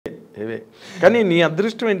ఏవే. కానీ నీ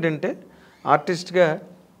అదృష్టం ఏంటంటే ఆర్టిస్ట్గా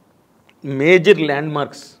మేజర్ ల్యాండ్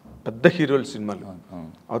మార్క్స్ పెద్ద హీరోల సినిమాలు,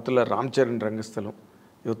 అవతల రామ్ చరణ్ రంగస్థలం,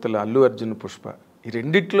 యువతల అల్లు అర్జున్ పుష్ప, ఈ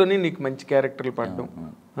రెండిట్లోనే నీకు మంచి క్యారెక్టర్లు పడడం.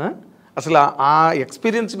 అసలు ఆ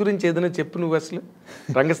ఎక్స్పీరియన్స్ గురించి ఏదైనా చెప్పు నువ్వు. అసలు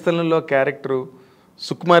రంగస్థలంలో క్యారెక్టరు,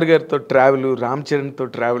 సుకుమార్ గారితో ట్రావెల్, రామ్ చరణ్తో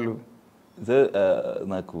ట్రావెల్. సార్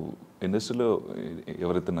నాకు ఇండస్ట్రీలో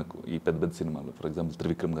ఎవరైతే నాకు ఈ పెద్ద పెద్ద సినిమాలు, ఫర్ ఎగ్జాంపుల్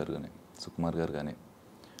త్రివిక్రమ్ గారు కానీ, సుకుమార్ గారు కానీ,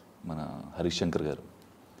 మన హరీష్ శంకర్ గారు,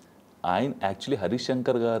 ఆయన యాక్చువల్లీ హరీష్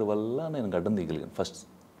శంకర్ గారి వల్ల నేను గడ్డం తీయగలిగాను. ఫస్ట్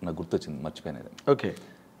నాకు గుర్తొచ్చింది, మర్చిపోయినది. ఓకే,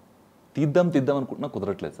 తీద్దాం అనుకుంటున్నా,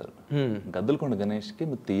 కుదరట్లేదు సార్. గద్దలకొండ గణేష్కి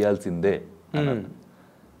మీరు తీయాల్సిందే అన్నారు.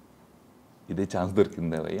 ఇదే ఛాన్స్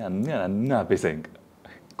దొరికిందే అన్నీ ఆపేసా. ఇంకా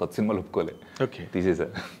కొత్త సినిమాలు ఒప్పుకోలే, తీసేసా.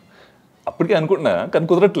 అప్పటికే అనుకుంటున్నా, కానీ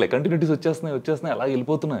కుదరట్లే. కంటిన్యూటీస్ వచ్చేస్తున్నాయి అలా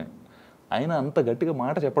వెళ్ళిపోతున్నాయి. ఆయన అంత గట్టిగా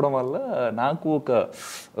మాట చెప్పడం వల్ల నాకు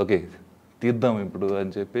ఓకే తీద్దాం ఇప్పుడు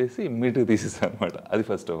అని చెప్పేసి ఇమ్మీడియట్గా తీసేసాను అనమాట. అది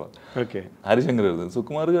first of all. Okay, Harishankar గారు,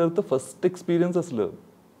 సుకుమార్ గారితో ఫస్ట్ ఎక్స్పీరియన్స్ అసలు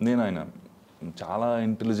ఆయన చాలా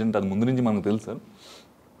ఇంటెలిజెంట్, అది ముందు నుంచి మనకు తెలుసు.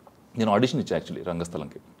 నేను ఆడిషన్ ఇచ్చా యాక్చువల్లీ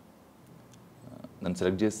రంగస్థలంకి. నన్ను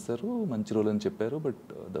సెలెక్ట్ చేస్తారు, మంచి రోల్ అని చెప్పారు. బట్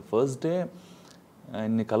ద ఫస్ట్ డే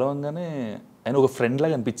ఆయన్ని కలవంగానే ఆయన ఒక ఫ్రెండ్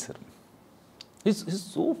లాగా అనిపించారు. Is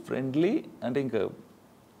so friendly. అంటే ఇంకా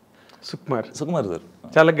సుకుమార్ సార్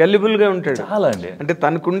చాలా గల్లిబుల్గా ఉంటాడు. చాలా అండి. అంటే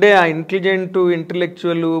తనకుండే ఆ intelligent,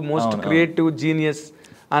 intellectual, most creative, genius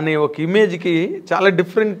అనే ఒక ఇమేజ్కి చాలా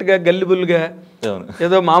డిఫరెంట్గా, గల్లిబుల్గా,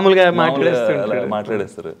 ఏదో మామూలుగా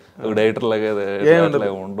మాట్లాడేస్తారు. ఒక డైరెక్టర్ లాగా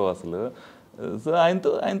ఉండవు అసలు. సో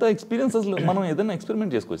ఆయనతో ఎక్స్పీరియన్స్ అసలు మనం ఏదైనా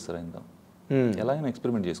ఎక్స్పెరిమెంట్ చేసుకోవచ్చు సార్. ఆయనతో ఎలాగైనా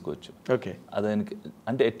ఎక్స్పెరిమెంట్ చేసుకోవచ్చు. ఓకే, అది ఆయనకి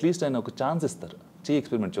అంటే అట్లీస్ట్ ఆయన ఒక ఛాన్స్ ఇస్తారు,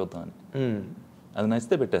 ఎక్స్పెరిమెంట్ చూద్దామని. అది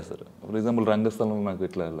నచ్చితే పెట్టేస్తారు. ఫర్ ఎగ్జాంపుల్ రంగస్థలంలో నాకు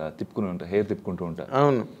ఇట్లా తిప్పుకుని ఉంటా, హెయిర్ తిప్పుకుంటూ ఉంటా.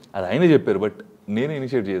 అవును, అది ఆయనే చెప్పారు. బట్ నేనే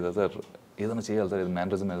ఇనిషియేట్ చేసా, సార్ ఏదైనా చేయాలి సార్, ఏదైనా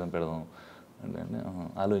మేనరిజం ఏదైనా పెడదాం అంటే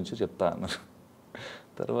ఆలోచించి చెప్తా అన్నారు.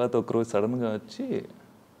 తర్వాత ఒకరోజు సడన్గా వచ్చి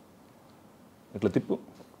ఇట్లా తిప్పు,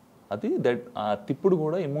 అది ఆ తిప్పుడు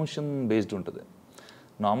కూడా ఎమోషన్ బేస్డ్ ఉంటుంది.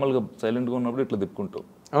 నార్మల్గా సైలెంట్గా ఉన్నప్పుడు ఇట్లా తిప్పుకుంటావు.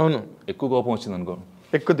 అవును, ఎక్కువ కోపం వచ్చింది అనుకో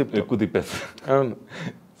ఎక్కువ తిప్పేస్తా. అవును.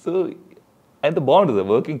 సో ఆయనతో బాగుంటుంది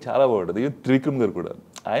వర్కింగ్, చాలా బాగుంటుంది. త్రివిక్రమ్ గారు కూడా,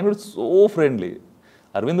 ఆయన కూడా so friendly.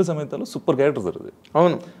 Aravinda సమేతలో super character sir అది.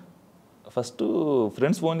 అవును. ఫస్ట్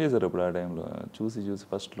ఫ్రెండ్స్ ఫోన్ చేశారు అప్పుడు ఆ టైంలో. చూసి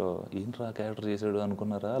ఫస్ట్లో ఏంట్రా క్యారెక్టర్ చేశాడు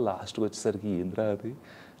అనుకున్నారా, లాస్ట్కి వచ్చేసరికి ఏంట్రా అది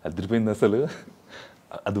అదిరిపోయింది అసలు.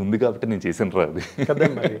 అది ఉంది కాబట్టి నేను చేశాను రా అది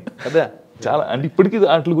కదా. చాలా అంటే ఇప్పటికీ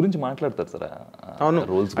వాటి గురించి మాట్లాడతారు సార్. అవును,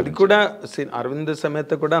 అది కూడా అరవింద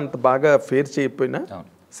సమేత కూడా అంత బాగా ఫేర్ చేయకపోయినా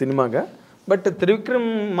సినిమాగా, బట్ త్రివిక్రమ్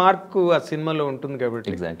మార్క్ ఆ సినిమాలో ఉంటుంది కాబట్టి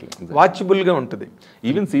ఎగ్జాక్ట్లీ వాచబుల్గా ఉంటుంది.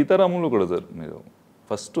 ఈవెన్ సీతారామంలో కూడా సార్ మీరు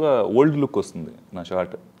ఫస్ట్ ఓల్డ్ లుక్ వస్తుంది నా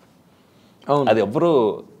షార్ట్. అవును, అది ఎవరో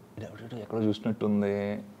ఎక్కడో చూసినట్టుంది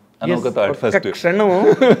అని ఒక థాట్. ఫస్ట్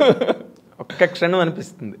ఒక్క క్షణం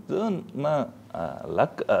అనిపిస్తుంది. సో నా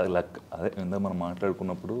లక్ అదే ఇందాక మనం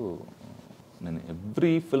మాట్లాడుకున్నప్పుడు నేను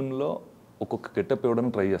ఎవ్రీ ఫిల్మ్లో ఒక్కొక్క గెటప్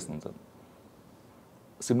ఇవ్వడానికి ట్రై చేస్తాను సార్.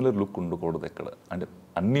 సిమిలర్ లుక్ ఉండకూడదు ఎక్కడ, అంటే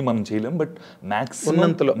అన్నీ మనం చేయలేం, బట్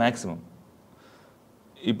మ్యాక్సిమం.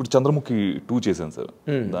 ఇప్పుడు చంద్రముఖి 2 చేశాను సార్.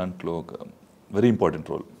 దాంట్లో ఒక very important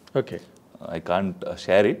role. Okay, I can't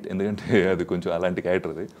share it, ఎందుకంటే అది కొంచెం అలాంటి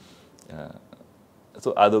క్యారెక్టర్ అది. సో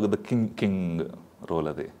అదొక కింగ్ రోల్,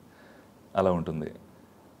 అది అలా ఉంటుంది.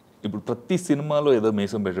 ఇప్పుడు ప్రతి సినిమాలో ఏదో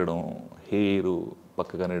మీసం పెట్టడం, హెయిర్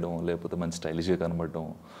పక్క కనడం, లేకపోతే మంచి స్టైలిష్గా కనబడడం,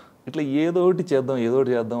 ఇట్లా ఏదో ఒకటి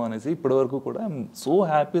చేద్దాం అనేసి ఇప్పటివరకు కూడా ఐఎమ్ సో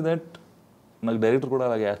హ్యాపీ దట్ నాకు డైరెక్టర్ కూడా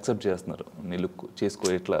అలాగే యాక్సెప్ట్ చేస్తున్నారు. నీ లుక్ చేసుకో,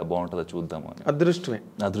 ఎట్లా బాగుంటుందో చూద్దాము అని.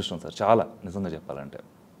 అదృష్టం సార్ చాలా, నిజంగా చెప్పాలంటే.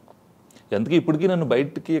 అందుకే ఇప్పటికీ నన్ను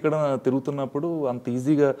బయటికి ఎక్కడ తిరుగుతున్నప్పుడు అంత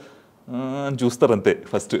ఈజీగా చూస్తారు అంతే.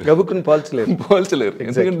 ఫస్ట్ గబుక్కుని పోల్చలేరు,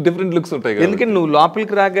 ఎందుకంటే డిఫరెంట్ లుక్స్ ఉంటాయి. ఎందుకంటే నువ్వు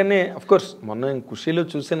లోపలికి రాగానే, అఫ్కోర్స్ మొన్న ఖుషీలో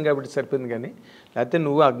చూశాను కాబట్టి సరిపోయింది, కానీ లేకపోతే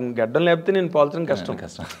నువ్వు గడ్డం లేకపోతే నేను పోల్చడం కష్టం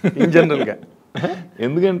ఇన్ జనరల్గా.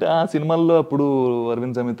 ఎందుకంటే ఆ సినిమాల్లో అప్పుడు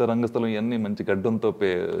అరవింద్ సమేత రంగస్థలం ఇవన్నీ మంచి గడ్డంతో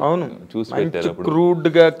చూసి పెట్టారు.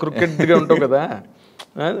 క్రూడ్గా క్రికెట్గా ఉంటావు కదా.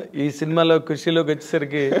 ఈ సినిమాలో ఖుషీలోకి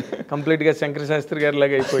వచ్చేసరికి కంప్లీట్గా శంకర శాస్త్రి గారి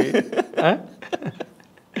లాగా అయిపోయి.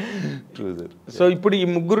 సో ఇప్పుడు ఈ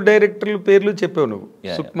ముగ్గురు డైరెక్టర్ల పేర్లు చెప్పావు నువ్వు,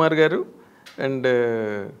 సుకుమార్ గారు అండ్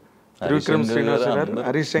త్రివిక్రమ్ శ్రీనివాస్ గారు,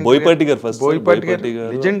 హరీష్ శంకర్, బోయపాటి గారు, ఫస్ట్ బోయపాటి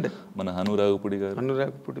గారు లెజెండ్, మన హనురాగపుడి గారు,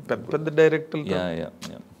 పెద్ద డైరెక్టర్లు.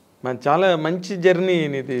 చాలా మంచి జర్నీ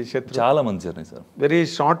ఇది శత్రు, చాలా మంచి journey sir. Very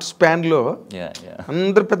short span లో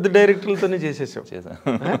అందరు పెద్ద డైరెక్టర్లతోనే చేసేసావు.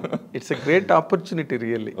 It's a great opportunity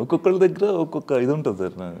really. ఒక్కొక్కరి దగ్గర ఒక్కొక్క ఇది ఉంటుంది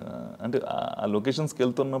సార్. అంటే ఆ లొకేషన్స్కి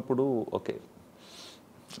వెళ్తున్నప్పుడు ఓకే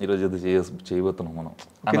ఈరోజు అది చేయబోతున్నాం మనం,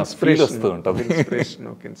 ఇన్స్పిరేషన్ వస్తూ ఉంటుంది.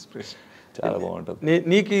 ఇన్స్పిరేషన్ చాలా బాగుంటుంది.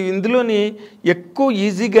 నీకు ఇందులోని ఎక్కువ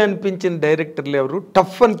ఈజీగా అనిపించిన డైరెక్టర్లు ఎవరు,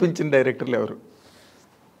 టఫ్ అనిపించిన డైరెక్టర్లు ఎవరు?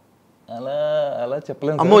 అలా అలా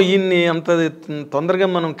చెప్పలేము. అమ్మో ఈయన్ని అంత తొందరగా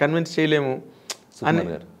మనం కన్విన్స్ చేయలేము అని.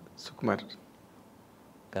 సుకుమార్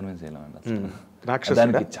కన్విన్స్ చేయలేమండి.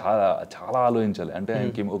 దానికి చాలా చాలా ఆలోచించాలి. అంటే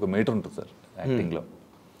ఆయనకి ఒక మీటర్ ఉంటుంది సార్ యాక్టింగ్లో.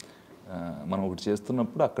 మనం ఒకటి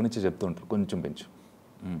చేస్తున్నప్పుడు అక్కడి నుంచి చెప్తూ ఉంటారు, కొంచెం పెంచు,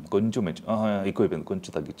 కొంచెం పెంచు, ఎక్కువైపోయింది,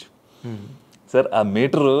 కొంచెం తగ్గించు. సార్ ఆ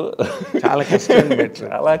మీటరు చాలా కష్టం.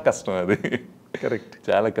 చాలా కష్టం అది. కరెక్ట్,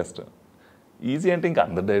 చాలా కష్టం. ఈజీ అంటే ఇంకా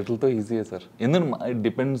అందరు డైరెక్టర్లతో ఈజీయే సార్. ఎందుకంటే ఇట్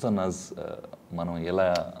డిపెండ్స్ ఆన్ అస్. మనం ఎలా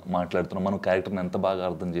మాట్లాడుతున్నాం, మనం క్యారెక్టర్ని ఎంత బాగా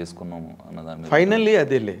అర్థం చేసుకున్నాము అన్నదాన్ని. ఫైనల్లీ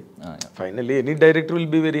అదేలే, finally any director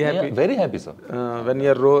will be very happy sir when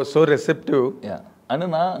you're so receptive. అంటే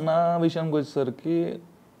నా విషయానికి వచ్చేసరికి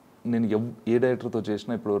నేను ఏ డైరెక్టర్తో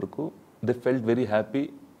చేసినా ఇప్పటివరకు they felt very happy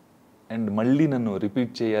and మళ్ళీ నన్ను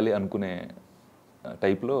రిపీట్ చేయాలి అనుకునే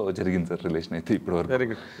టైప్లో జరిగింది సార్ రిలేషన్ అయితే ఇప్పటివరకు. Very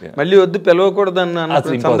good. మళ్ళీ వద్దు పిలవకూడదు అన్న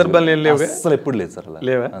సందర్భాలు లేవు అసలు ఎప్పుడు లేదు సార్. అలా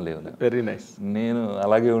లేవా? లేవు. Very nice. నేను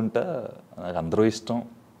అలాగే ఉంటా, నాకు అందరూ ఇష్టం,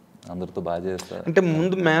 అందరితో బాగా చేస్తా. అంటే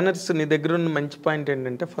ముందు మేనర్స్, నీ దగ్గర ఉన్న మంచి పాయింట్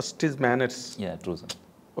ఏంటంటే first is manners. True sir.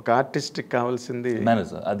 ఒక ఆర్టిస్ట్కి కావాల్సింది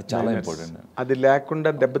మేనర్స్, అది చాలా ఇంపార్టెంట్. అది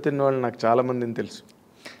లేకుండా దెబ్బతిన్న వాళ్ళు నాకు చాలా మందిని తెలుసు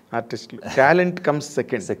ఆర్టిస్టులు. Talent comes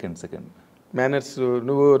second. మేనర్స్.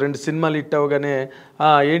 నువ్వు 2 సినిమాలు హిట్ అవగానే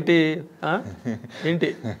ఏంటి ఏంటి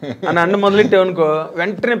అని అన్న మొదలెట్టావు అనుకో,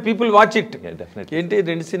 వెంటనే పీపుల్ వాచ్ ఇట్. ఏంటి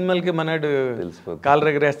 2 సినిమాలకి మనడు కాలు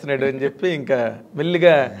రగరేస్తున్నాడు అని చెప్పి ఇంకా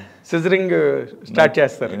మెల్లిగా సిజరింగ్ స్టార్ట్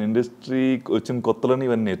చేస్తారు. ఇండస్ట్రీకి వచ్చిన కొత్తలోనే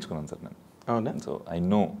ఇవన్నీ నేర్చుకున్నాను సార్ నేను. అవునా? సో ఐ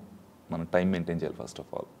నో మనం టైం మెయింటైన్ చేయాలి. ఫస్ట్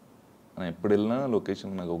ఆఫ్ ఆల్ నేను ఎప్పుడు వెళ్ళినా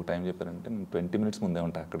లొకేషన్ నాకు ఒక టైం చెప్పారంటే నేను 20 minutes ముందే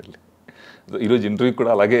ఉంటాను అక్కడ వెళ్ళి. ఈరోజు ఇంటర్వ్యూ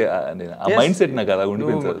కూడా అలాగే, ఆ మైండ్ సెట్ నాకు అలా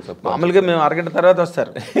ఉండిపోయింది సార్. మామూలుగా మేము అరగంట తర్వాత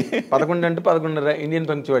వస్తారు, 11 అంటే 11:30 ఇండియన్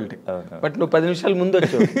పంక్చువాలిటీ. బట్ నువ్వు 10 నిమిషాలు ముందు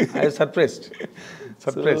వచ్చావు. I surprise.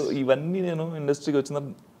 ఇవన్నీ నేను ఇండస్ట్రీకి వచ్చిన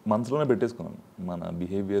మనసులోనే పెట్టేసుకున్నాను. మన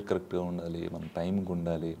బిహేవియర్ కరెక్ట్గా ఉండాలి, మన టైంకి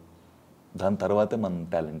ఉండాలి, దాని తర్వాతే మన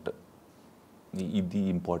టాలెంట్. ఇది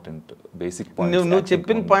ఇంపార్టెంట్ బేసిక్ పాయింట్. నువ్వు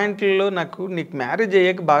చెప్పిన పాయింట్లలో నాకు నీకు మ్యారేజ్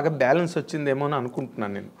అయ్యాక బాగా బ్యాలెన్స్ వచ్చిందేమో అని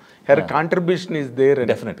అనుకుంటున్నాను నేను. Her contribution is there.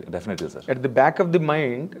 Definitely sir. At the back of the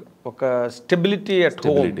mind ఒక స్టెబిలిటీ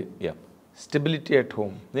అట్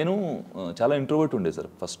హోమ్. నేను చాలా ఇంట్రోవర్ట్ ఉండే సార్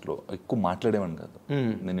ఫస్ట్లో, ఎక్కువ మాట్లాడేవాడిని కాదు.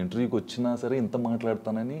 నేను ఇంటర్వ్యూకి వచ్చినా సరే ఇంత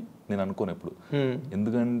మాట్లాడతానని నేను అనుకోను ఎప్పుడు.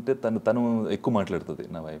 ఎందుకంటే తను ఎక్కువ మాట్లాడుతుంది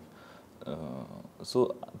నా వైఫ్. సో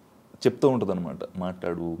చెప్తూ ఉంటుంది అనమాట,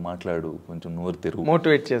 మాట్లాడు కొంచెం నోరు తెరువు,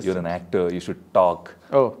 మోటివేట్ చేసి, you're an actor, you should talk.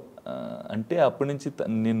 అంటే అప్పటి నుంచి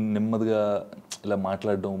నేను నెమ్మదిగా ఇలా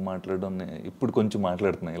మాట్లాడడం ఇప్పుడు కొంచెం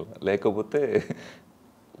మాట్లాడుతున్నాయి ఇలా. లేకపోతే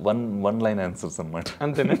వన్ లైన్ ఆన్సర్స్ అనమాట.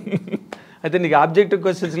 అంతేనా? అయితే నీకు ఆబ్జెక్టివ్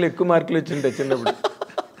క్వశ్చన్స్లో ఎక్కువ మార్కులు వచ్చింటాయి చిన్నప్పుడు.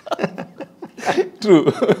 True,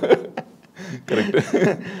 correct,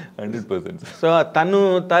 100%. సో తను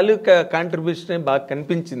తాలూకా కాంట్రిబ్యూషన్ బాగా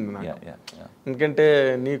కనిపించింది నాకు. ఎందుకంటే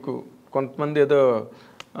నీకు కొంతమంది ఏదో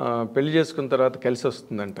పెళ్లి చేసుకున్న తర్వాత కలిసి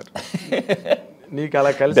వస్తుంది అంటారు, నీకు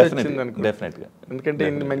అలా కలిసి వచ్చింది అనుకో. ఎందుకంటే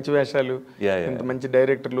ఇన్ని మంచి వేషాలు, ఇంత మంచి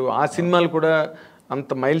డైరెక్టర్లు, ఆ సినిమాలు కూడా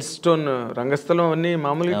అంత మైల్ స్టోన్. రంగస్థలం అన్నీ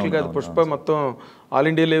మామూలుగా కాదు. పుష్ప మొత్తం ఆల్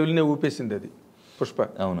ఇండియా లెవెల్నే ఊపేసింది అది. పుష్ప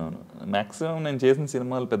అవునవును, మాక్సిమం నేను చేసిన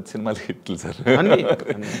సినిమాలు పెద్ద సినిమాలు హిట్లు సార్.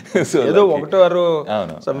 ఏదో 1-2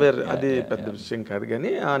 సమ్వేర్, అది పెద్ద విషయం కాదు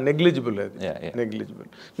కానీ నెగ్లిజిబుల్. అది నెగ్లిజిబుల్.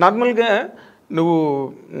 నార్మల్గా నువ్వు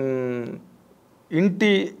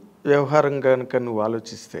ఇంటి వ్యవహారం కనుక నువ్వు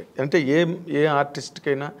ఆలోచిస్తే, అంటే ఏ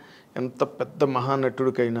ఆర్టిస్ట్కైనా, ఎంత పెద్ద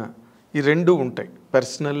మహానటుడికైనా ఈ 2 ఉంటాయి,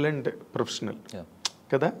 పర్సనల్ అండ్ ప్రొఫెషనల్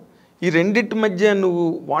కదా. ఈ రెండింటి మధ్య నువ్వు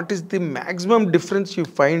what is the maximum difference you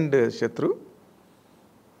find, శత్రు?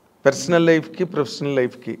 పర్సనల్ లైఫ్కి, ప్రొఫెషనల్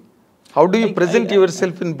లైఫ్కి how do you present your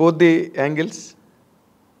self in both the angles?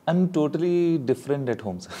 I'm totally different at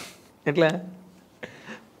home sir. ఎట్లా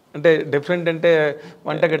అంటే డిఫరెంట్ అంటే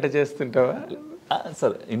వంట గట్ట చేస్తుంటావా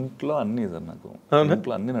సార్? ఇంట్లో అన్నీ సార్, నాకు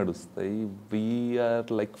ఇంట్లో అన్నీ నడుస్తాయి. We are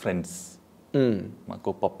like friends.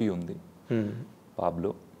 మాకు పప్పీ ఉంది,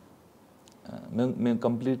 పాబ్లో. మేము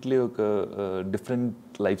కంప్లీట్లీ ఒక డిఫరెంట్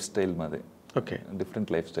లైఫ్ స్టైల్ మాది. Okay, different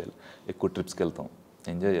life style. ఎక్కువ ట్రిప్స్కి వెళ్తాం,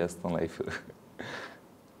 ఎంజాయ్ చేస్తాం లైఫ్.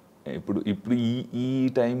 ఇప్పుడు ఈ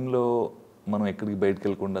టైంలో మనం ఎక్కడికి బయటకు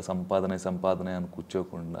వెళ్ళకుండా సంపాదన అని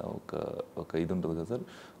కూర్చోకుండా ఒక ఇది ఉంటుంది కదా సార్,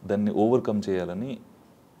 దాన్ని ఓవర్కమ్ చేయాలని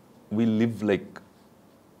వి లివ్ లైక్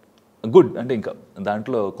గుడ్. అంటే ఇంకా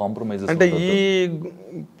దాంట్లో కాంప్రమైజెస్ అంటే ఈ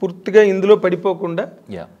పూర్తిగా ఇందులో పడిపోకుండా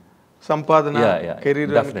సంపాదన,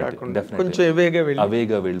 కెరీర్ కొంచెం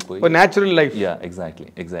అవేగా వెళ్ళిపోయి న్యాచురల్ లైఫ్.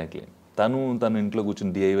 ఎగ్జాక్ట్లీ. తను ఇంట్లో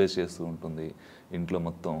కూర్చొని డిఐవైస్ చేస్తూ ఉంటుంది, ఇంట్లో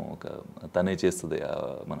మొత్తం ఒక తనే చేస్తుంది,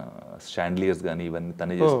 మన షాండ్లియర్స్ కానీ ఇవన్నీ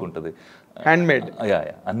తనే చేసుకుంటుంది, హ్యాండ్మేడ్.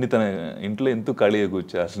 అన్ని తన ఇంట్లో ఎందుకు ఖాళీగా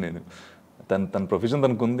కూర్చోాల్సి నేను తన ప్రొఫెషన్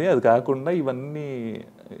తనకు ఉంది. అది కాకుండా ఇవన్నీ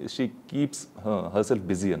she keeps her self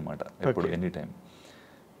busy అనమాట ఎప్పుడు ఎనీ టైం.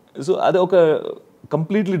 సో అది ఒక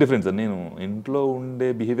కంప్లీట్లీ డిఫరెన్స్. నేను ఇంట్లో ఉండే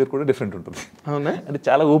బిహేవియర్ కూడా డిఫరెంట్ ఉంటుంది. అవునా? అంటే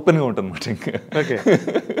చాలా ఓపెన్గా ఉంటుంది అనమాట. ఇంకా ఓకే,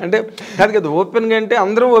 అంటే కాదు కదా ఓపెన్గా అంటే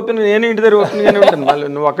అందరం ఓపెన్, నేను ఇంటి దగ్గర ఓపెన్గానే ఉంటాను, మళ్ళీ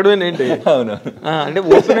నువ్వు అక్కడేనేంటి? అవును, అంటే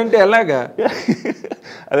ఓపెన్ అంటే ఎలాగా?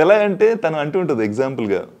 అది ఎలాగంటే తను అంటూ ఉంటుంది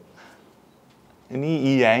ఎగ్జాంపుల్గా, నీ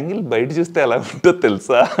ఈ యాంగిల్ బయట చూస్తే ఎలా ఉంటుందో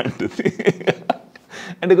తెలుసా అంటుంది.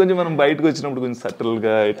 అంటే కొంచెం మనం బయటకు వచ్చినప్పుడు కొంచెం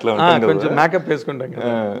సటిల్గా ఇట్లా ఉంటాం, కొంచెం మేకప్ వేసుకుంటాం కదా.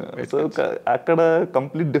 సో అక్కడ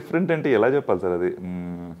కంప్లీట్ డిఫరెంట్ అంటే ఎలా చెప్పాలి సార్ అది?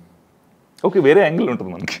 ఓకే, వేరే యాంగిల్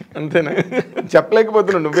ఉంటుంది మనకి. అంతేనా?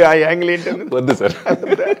 చెప్పలేకపోతున్నావు నువ్వు ఆ యాంగిల్ ఏంటని? వద్దు సార్,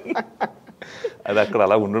 అది అక్కడ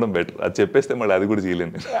అలా ఉండడం బెటర్. అది చెప్పేస్తే మళ్ళీ అది కూడా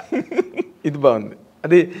చేయలేను. ఇది బాగుంది.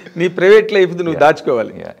 అది నీ ప్రైవేట్ లైఫ్ నువ్వు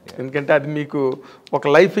దాచుకోవాలి, ఎందుకంటే అది మీకు ఒక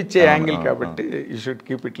లైఫ్ ఇచ్చే యాంగిల్ కాబట్టి you should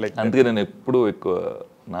keep it like. అందుకే నేను ఎప్పుడు ఎక్కువ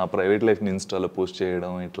నా ప్రైవేట్ లైఫ్ని ఇన్స్టాలో పోస్ట్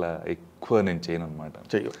చేయడం ఇట్లా ఎక్కువ నేను చేయను అనమాట.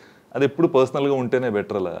 చెయ్యు, అది ఎప్పుడు పర్సనల్గా ఉంటేనే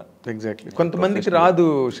బెటర్ అలా. ఎగ్జాక్ట్లీ. కొంతమందికి రాదు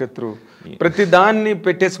శత్రు, ప్రతి దాన్ని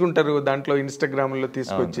పెట్టేసుకుంటారు దాంట్లో ఇన్స్టాగ్రామ్లో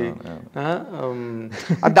తీసుకొచ్చి.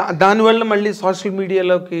 దానివల్ల మళ్ళీ సోషల్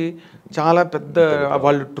మీడియాలోకి చాలా పెద్ద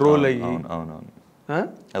వాళ్ళు ట్రోల్ అయ్యి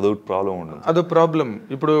అదో ప్రాబ్లం ఉండదు. అదో ప్రాబ్లం.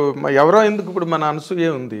 ఇప్పుడు ఎవరో ఎందుకు, ఇప్పుడు మన అనసూయ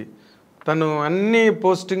ఉంది, తను అన్ని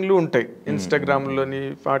పోస్టింగ్లు ఉంటాయి ఇన్స్టాగ్రామ్లోని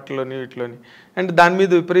వాటిలోని వీటిలోని, అండ్ దాని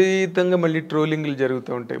మీద విపరీతంగా మళ్ళీ ట్రోలింగ్లు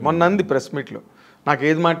జరుగుతూ ఉంటాయి. మొన్న అంది ప్రెస్ మీట్లో, నాకు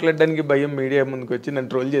ఏది మాట్లాడడానికి భయం, మీడియా ముందుకు వచ్చి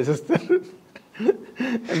నన్ను ట్రోల్ చేసేస్తారు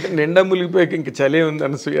అంటే నిండా మునిగిపోయాక ఇంక చలే ఉంది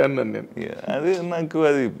అనసూయ అన్నాను నేను. అది నాకు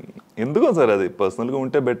అది ఎందుకో సార్, అది పర్సనల్గా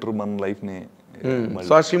ఉంటే బెటర్. మన లైఫ్ని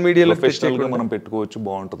సోషల్ మీడియాలో ప్రొఫెషనల్గా మనం పెట్టుకోవచ్చు,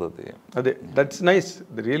 బాగుంటుంది అది. అదే, దట్స్ నైస్,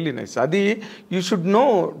 రియల్లీ నైస్. అది you should know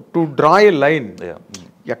to draw a line.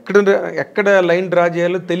 ఎక్కడ లైన్ డ్రా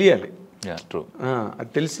చేయాలో తెలియాలి. అది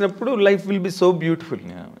తెలిసినప్పుడు life will be so beautiful.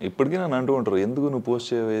 ఇప్పటికీ నన్ను అంటూ ఉంటారు, ఎందుకు నువ్వు పోస్ట్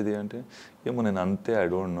చేయవేది అంటే, ఏమో నేను అంతే, ఐ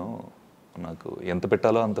డోంట్ నో, నాకు ఎంత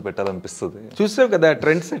పెట్టాలో అంత పెట్టాలనిపిస్తుంది. చూసావు కదా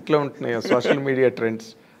ట్రెండ్స్ ఎట్లా ఉంటున్నాయో, సోషల్ మీడియా ట్రెండ్స్,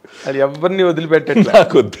 అది ఎవరిని వదిలిపెట్టట్లా.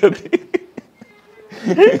 కొద్దది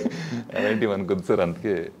అలాంటివి అనుకుంది సార్.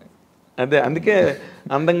 అందుకే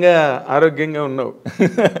అందంగా ఆరోగ్యంగా ఉన్నావు,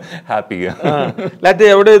 హ్యాపీగా. లేకపోతే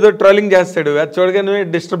ఎవడో ఏదో ట్రోలింగ్ చేస్తాడు, అది చూడగానే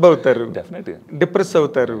డిస్టర్బ్ అవుతారు, డెఫినెట్గా డిప్రెస్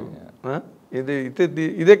అవుతారు.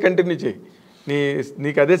 ఇదే కంటిన్యూ చేయి,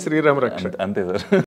 నీకు అదే శ్రీరామ రక్ష. అంతే సార్.